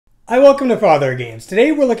Hi, welcome to Father Games.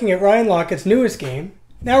 Today we're looking at Ryan Laukat's newest game,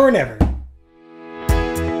 Now or Never.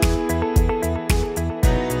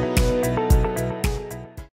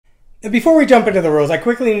 Now before we jump into the rules, I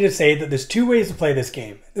quickly need to say that there's two ways to play this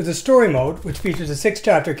game. There's a story mode, which features a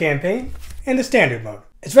 6-chapter campaign, and a standard mode.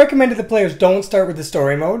 It's recommended that players don't start with the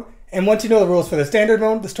story mode, and once you know the rules for the standard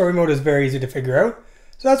mode, the story mode is very easy to figure out.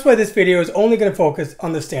 So that's why this video is only going to focus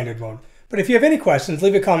on the standard mode. But if you have any questions,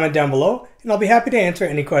 leave a comment down below, and I'll be happy to answer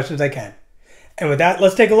any questions I can. And with that,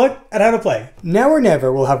 let's take a look at how to play. Now or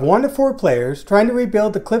Never will have 1 to 4 players trying to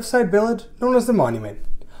rebuild the cliffside village known as the Monument.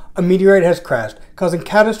 A meteorite has crashed, causing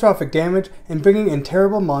catastrophic damage and bringing in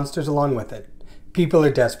terrible monsters along with it. People are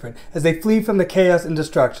desperate as they flee from the chaos and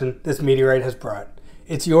destruction this meteorite has brought.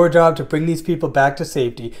 It's your job to bring these people back to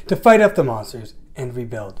safety, to fight off the monsters, and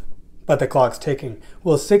rebuild. But the clock's ticking.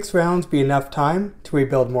 Will 6 rounds be enough time to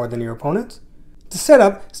rebuild more than your opponents? To set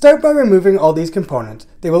up, start by removing all these components.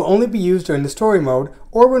 They will only be used during the story mode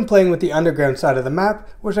or when playing with the underground side of the map,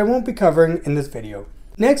 which I won't be covering in this video.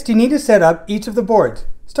 Next, you need to set up each of the boards.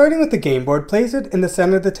 Starting with the game board, place it in the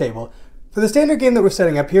center of the table. For the standard game that we're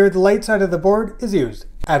setting up here, the light side of the board is used.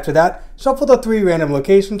 After that, shuffle the 3 random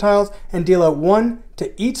location tiles and deal out 1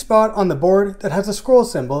 to each spot on the board that has a scroll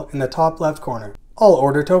symbol in the top left corner. All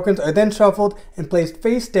order tokens are then shuffled and placed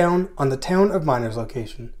face down on the Town of Miners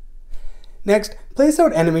location. Next, place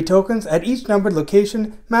out enemy tokens at each numbered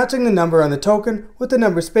location, matching the number on the token with the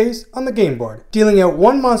number space on the game board, dealing out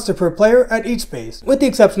 1 monster per player at each space, with the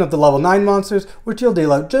exception of the level 9 monsters, which you'll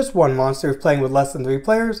deal out just 1 monster if playing with less than 3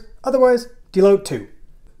 players, otherwise deal out 2.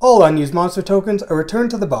 All unused monster tokens are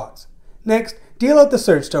returned to the box. Next, deal out the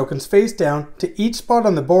search tokens face down to each spot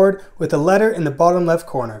on the board with a letter in the bottom left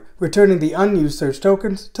corner, returning the unused search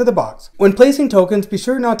tokens to the box. When placing tokens, be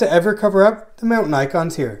sure not to ever cover up the mountain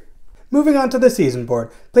icons here. Moving on to the season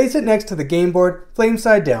board, place it next to the game board, flame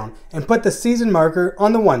side down, and put the season marker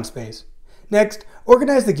on the 1 space. Next,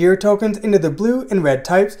 organize the gear tokens into the blue and red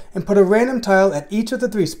types and put a random tile at each of the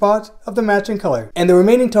 3 spots of the matching color. And the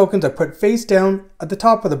remaining tokens are put face down at the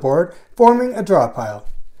top of the board, forming a draw pile.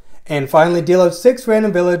 And finally, deal out 6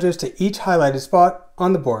 random villagers to each highlighted spot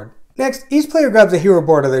on the board. Next, each player grabs a hero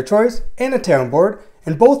board of their choice and a town board,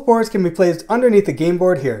 and both boards can be placed underneath the game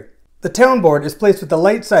board here. The town board is placed with the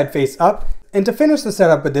light side face up, and to finish the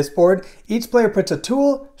setup with this board, each player puts a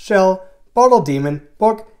tool, shell, bottle demon,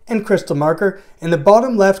 book, and crystal marker in the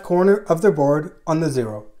bottom left corner of their board on the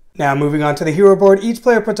 0. Now moving on to the hero board, each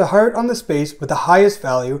player puts a heart on the space with the highest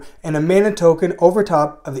value and a mana token over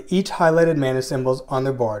top of each highlighted mana symbols on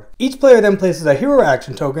their board. Each player then places a hero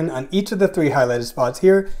action token on each of the 3 highlighted spots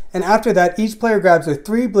here, and after that each player grabs their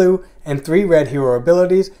 3 blue and 3 red hero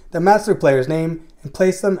abilities that match their player's name and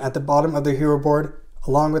place them at the bottom of their hero board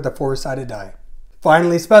along with the 4-sided die.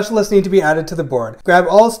 Finally, specialists need to be added to the board. Grab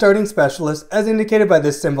all starting specialists as indicated by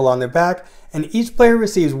this symbol on their back, and each player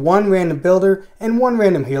receives 1 random builder and 1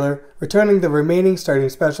 random healer, returning the remaining starting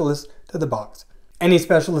specialist to the box. Any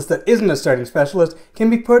specialist that isn't a starting specialist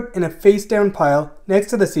can be put in a face down pile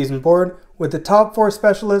next to the season board, with the top 4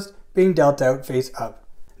 specialists being dealt out face up.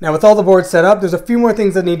 Now with all the boards set up, there's a few more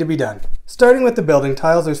things that need to be done. Starting with the building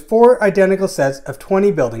tiles, there's 4 identical sets of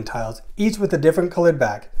 20 building tiles, each with a different colored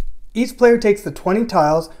back. Each player takes the 20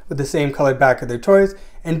 tiles with the same colored back of their choice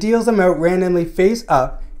and deals them out randomly face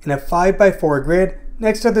up in a 5x4 grid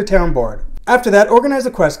next to their town board. After that, organize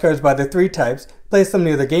the quest cards by their 3 types, place them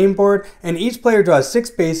near the game board, and each player draws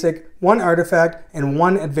 6 basic, 1 artifact, and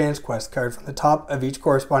 1 advanced quest card from the top of each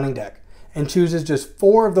corresponding deck, and chooses just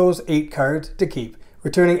 4 of those 8 cards to keep,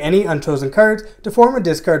 returning any unchosen cards to form a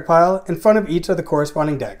discard pile in front of each of the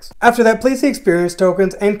corresponding decks. After that, place the experience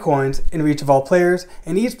tokens and coins in reach of all players,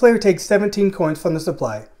 and each player takes 17 coins from the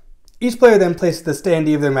supply. Each player then places the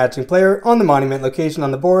standee of their matching player on the monument location on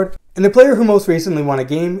the board, and the player who most recently won a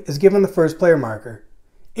game is given the first player marker.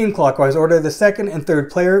 In clockwise order, the second and third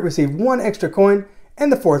player receive 1 extra coin,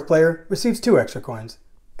 and the 4th player receives 2 extra coins.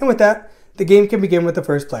 And with that, the game can begin with the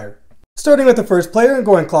first player. Starting with the first player and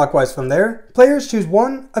going clockwise from there, players choose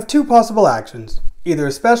 1 of 2 possible actions, either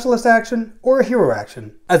a specialist action or a hero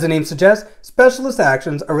action. As the name suggests, specialist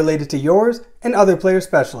actions are related to yours and other players'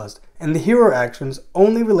 specialist, and the hero actions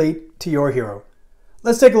only relate to your hero.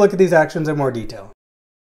 Let's take a look at these actions in more detail.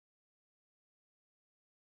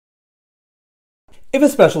 If a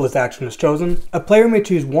specialist action is chosen, a player may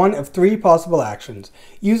choose 1 of 3 possible actions: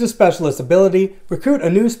 use a specialist ability, recruit a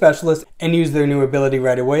new specialist and use their new ability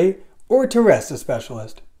right away, or to rest a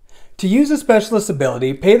specialist. To use a specialist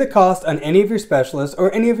ability, pay the cost on any of your specialists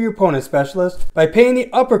or any of your opponent's specialists by paying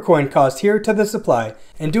the upper coin cost here to the supply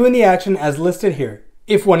and doing the action as listed here.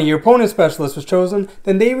 If one of your opponent's specialists was chosen,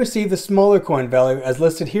 then they receive the smaller coin value as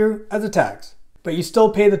listed here as a tax, but you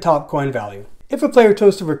still pay the top coin value. If a player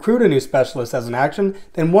chose to recruit a new specialist as an action,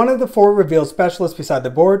 then one of the 4 revealed specialists beside the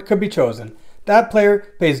board could be chosen. That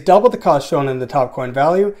player pays double the cost shown in the top coin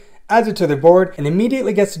value, adds it to their board, and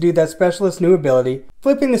immediately gets to do that specialist's new ability,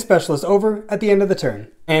 flipping the specialist over at the end of the turn.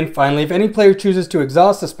 And finally, if any player chooses to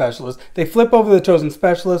exhaust the specialist, they flip over the chosen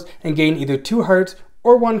specialist and gain either 2 hearts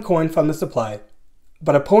or 1 coin from the supply.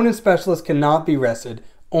 But opponent specialists cannot be rested,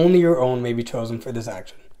 only your own may be chosen for this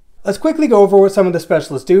action. Let's quickly go over what some of the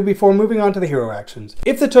specialists do before moving on to the hero actions.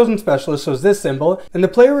 If the chosen specialist shows this symbol, then the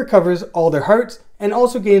player recovers all their hearts and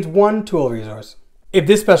also gains 1 tool resource. If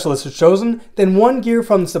this specialist is chosen, then 1 gear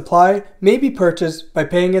from the supply may be purchased by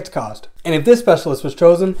paying its cost. And if this specialist was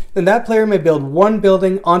chosen, then that player may build 1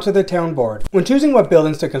 building onto their town board. When choosing what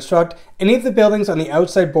buildings to construct, any of the buildings on the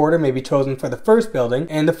outside border may be chosen for the first building,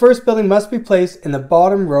 and the first building must be placed in the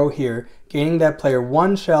bottom row here, gaining that player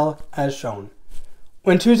 1 shell as shown.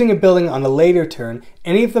 When choosing a building on a later turn,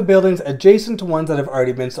 any of the buildings adjacent to ones that have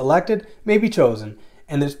already been selected may be chosen,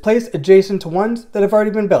 and is placed adjacent to ones that have already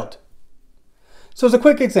been built. So as a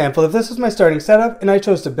quick example, if this was my starting setup and I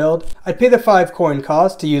chose to build, I'd pay the 5 coin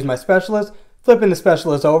cost to use my specialist, flipping the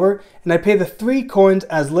specialist over, and I'd pay the 3 coins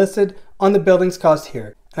as listed on the building's cost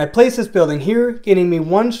here. And I place this building here, gaining me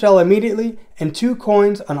 1 shell immediately and 2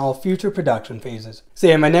 coins on all future production phases.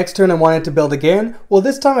 Say on my next turn I wanted to build again, well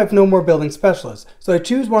this time I have no more building specialists, so I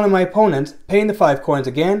choose one of my opponents, paying the 5 coins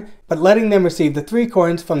again, but letting them receive the 3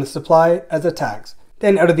 coins from the supply as a tax.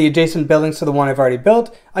 Then out of the adjacent buildings to the one I've already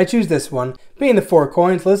built, I choose this one, paying the 4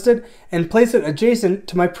 coins listed, and place it adjacent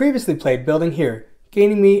to my previously played building here,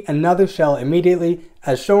 gaining me another shell immediately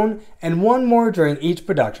as shown, and 1 more during each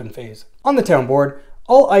production phase. On the town board,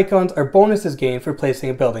 all icons are bonuses gained for placing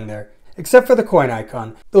a building there, except for the coin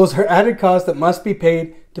icon. Those are added costs that must be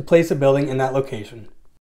paid to place a building in that location.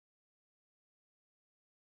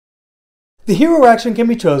 The hero action can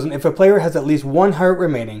be chosen if a player has at least 1 heart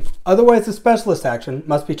remaining, otherwise the specialist action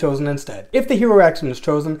must be chosen instead. If the hero action is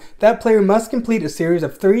chosen, that player must complete a series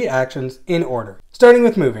of 3 actions in order. Starting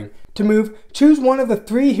with moving. To move, choose one of the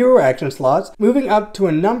 3 hero action slots, moving up to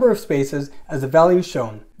a number of spaces as the value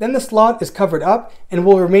shown. Then the slot is covered up and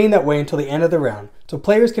will remain that way until the end of the round, so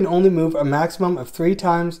players can only move a maximum of 3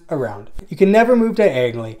 times a round. You can never move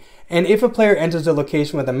diagonally, and if a player enters a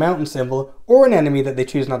location with a mountain symbol or an enemy that they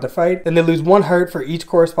choose not to fight, then they lose 1 heart for each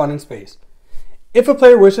corresponding space. If a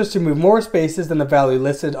player wishes to move more spaces than the value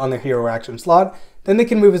listed on their hero action slot, then they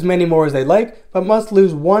can move as many more as they like, but must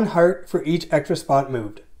lose 1 heart for each extra spot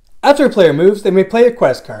moved. After a player moves, they may play a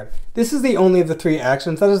quest card. This is the only of the 3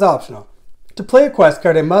 actions that is optional. To play a quest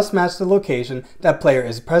card, it must match the location that player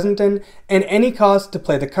is present in, and any cost to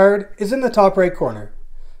play the card is in the top right corner.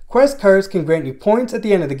 Quest cards can grant you points at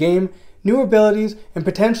the end of the game, new abilities, and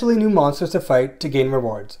potentially new monsters to fight to gain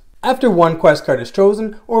rewards. After 1 quest card is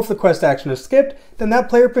chosen, or if the quest action is skipped, then that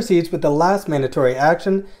player proceeds with the last mandatory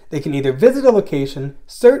action. They can either visit a location,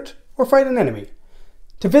 search, or fight an enemy.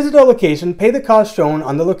 To visit a location, pay the cost shown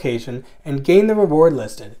on the location and gain the reward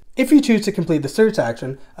listed. If you choose to complete the search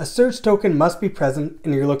action, a search token must be present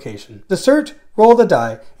in your location. To search, roll the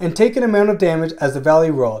die and take an amount of damage as the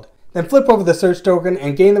value rolled. Then flip over the search token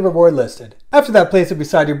and gain the reward listed. After that, place it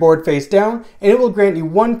beside your board face down and it will grant you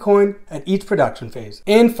 1 coin at each production phase.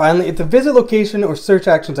 And finally, if the visit location or search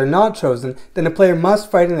actions are not chosen, then a player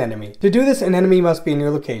must fight an enemy. To do this, an enemy must be in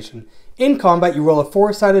your location. In combat, you roll a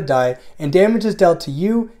 4-sided die and damage is dealt to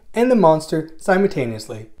you and the monster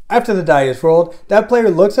simultaneously. After the die is rolled, that player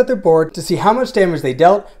looks at their board to see how much damage they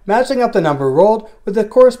dealt, matching up the number rolled with the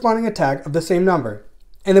corresponding attack of the same number.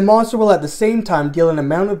 And the monster will at the same time deal an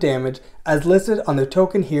amount of damage as listed on their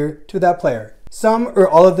token here to that player. Some or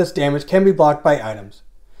all of this damage can be blocked by items.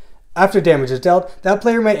 After damage is dealt, that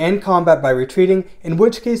player may end combat by retreating, in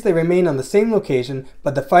which case they remain on the same location,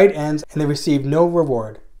 but the fight ends and they receive no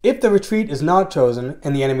reward. If the retreat is not chosen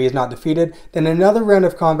and the enemy is not defeated, then another round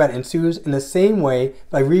of combat ensues in the same way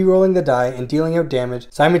by re-rolling the die and dealing out damage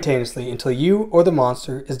simultaneously until you or the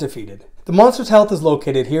monster is defeated. The monster's health is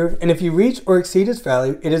located here, and if you reach or exceed its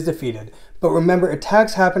value, it is defeated. But remember,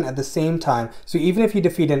 attacks happen at the same time, so even if you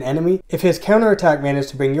defeat an enemy, if his counterattack managed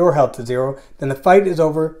to bring your health to 0, then the fight is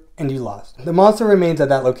over and you lost. The monster remains at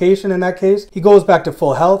that location in that case, he goes back to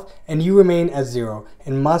full health, and you remain at 0,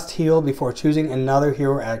 and must heal before choosing another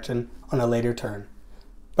hero action on a later turn.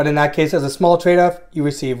 But in that case, as a small trade-off, you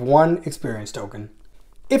receive 1 experience token.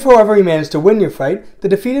 If however you manage to win your fight, the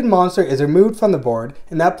defeated monster is removed from the board,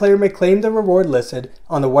 and that player may claim the reward listed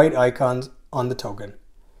on the white icons on the token.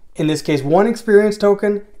 In this case, 1 experience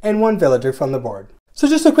token and 1 villager from the board. So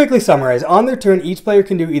just to quickly summarize, on their turn each player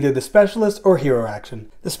can do either the specialist or hero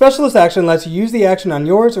action. The specialist action lets you use the action on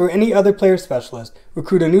yours or any other player's specialist,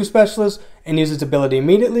 recruit a new specialist and use its ability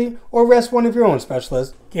immediately, or rest one of your own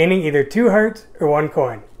specialists, gaining either 2 hearts or 1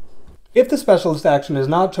 coin. If the specialist action is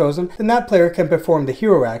not chosen, then that player can perform the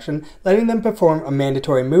hero action, letting them perform a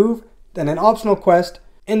mandatory move, then an optional quest,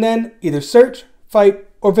 and then either search, fight,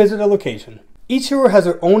 or visit a location. Each hero has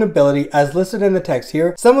their own ability as listed in the text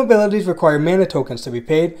here. Some abilities require mana tokens to be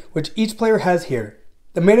paid, which each player has here.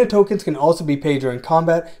 The mana tokens can also be paid during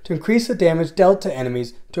combat to increase the damage dealt to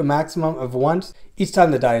enemies to a maximum of once each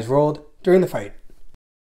time the die is rolled during the fight.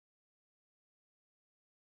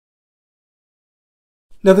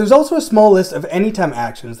 Now there's also a small list of anytime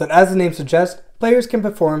actions that, as the name suggests, players can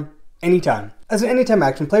perform anytime. As an anytime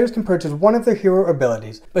action, players can purchase one of their hero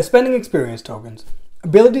abilities by spending experience tokens.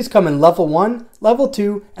 Abilities come in level 1, level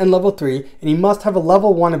 2, and level 3, and you must have a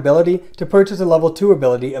level 1 ability to purchase a level 2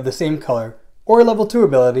 ability of the same color, or a level 2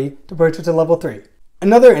 ability to purchase a level 3.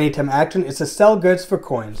 Another anytime action is to sell goods for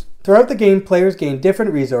coins. Throughout the game, players gain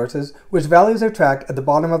different resources, which values are tracked at the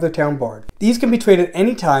bottom of their town board. These can be traded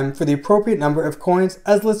anytime for the appropriate number of coins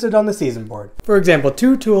as listed on the season board. For example,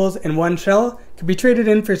 2 tools and 1 shell can be traded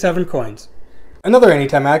in for 7 coins. Another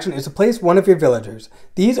anytime action is to place one of your villagers.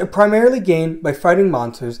 These are primarily gained by fighting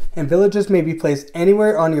monsters, and villagers may be placed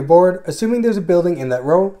anywhere on your board, assuming there's a building in that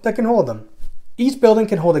row that can hold them. Each building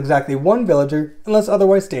can hold exactly 1 villager unless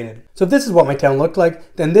otherwise stated. So if this is what my town looked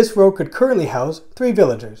like, then this row could currently house 3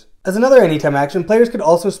 villagers. As another anytime action, players could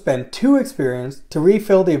also spend 2 experience to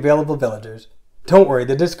refill the available villagers. Don't worry,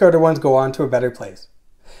 the discarded ones go on to a better place.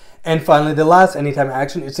 And finally, the last anytime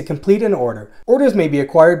action is to complete an order. Orders may be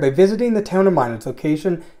acquired by visiting the town or mine's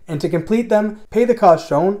location, and to complete them, pay the cost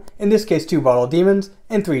shown, in this case 2 bottle demons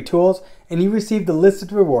and 3 tools, and you receive the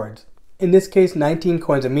listed rewards. In this case 19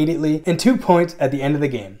 coins immediately and 2 points at the end of the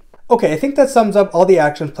game. Okay, I think that sums up all the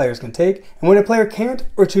actions players can take, and when a player can't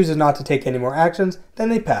or chooses not to take any more actions, then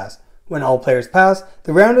they pass. When all players pass,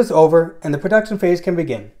 the round is over and the production phase can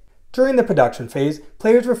begin. During the production phase,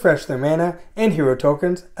 players refresh their mana and hero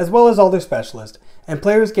tokens, as well as all their specialists, and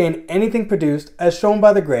players gain anything produced as shown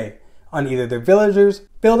by the gray, on either their villagers,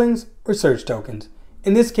 buildings, or search tokens.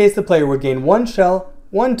 In this case, the player would gain 1 shell,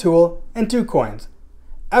 1 tool, and 2 coins.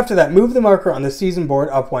 After that, move the marker on the season board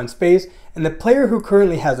up 1 space, and the player who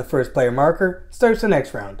currently has the first player marker starts the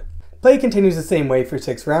next round. Play continues the same way for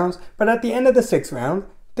 6 rounds, but at the end of the 6th round,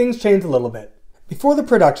 things change a little bit. Before the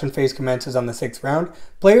production phase commences on the 6th round,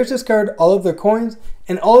 players discard all of their coins,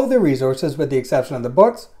 and all of their resources with the exception of the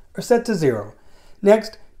books are set to 0.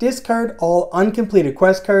 Next, discard all uncompleted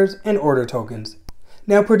quest cards and order tokens.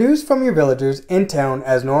 Now produce from your villagers and town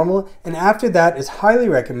as normal, and after that it's highly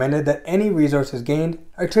recommended that any resources gained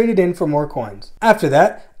are traded in for more coins. After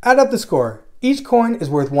that, add up the score. Each coin is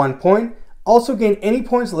worth 1 point. Also gain any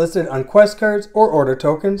points listed on quest cards or order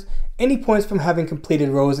tokens, any points from having completed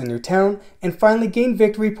rows in your town, and finally gain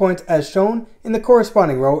victory points as shown in the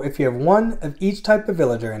corresponding row if you have 1 of each type of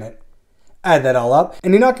villager in it. Add that all up,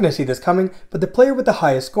 and you're not going to see this coming, but the player with the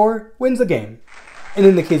highest score wins the game. And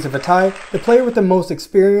in the case of a tie, the player with the most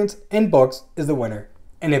experience and books is the winner.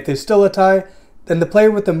 And if there's still a tie, then the player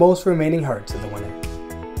with the most remaining hearts is the winner.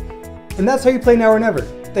 And that's how you play Now or Never.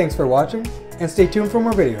 Thanks for watching, and stay tuned for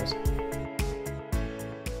more videos.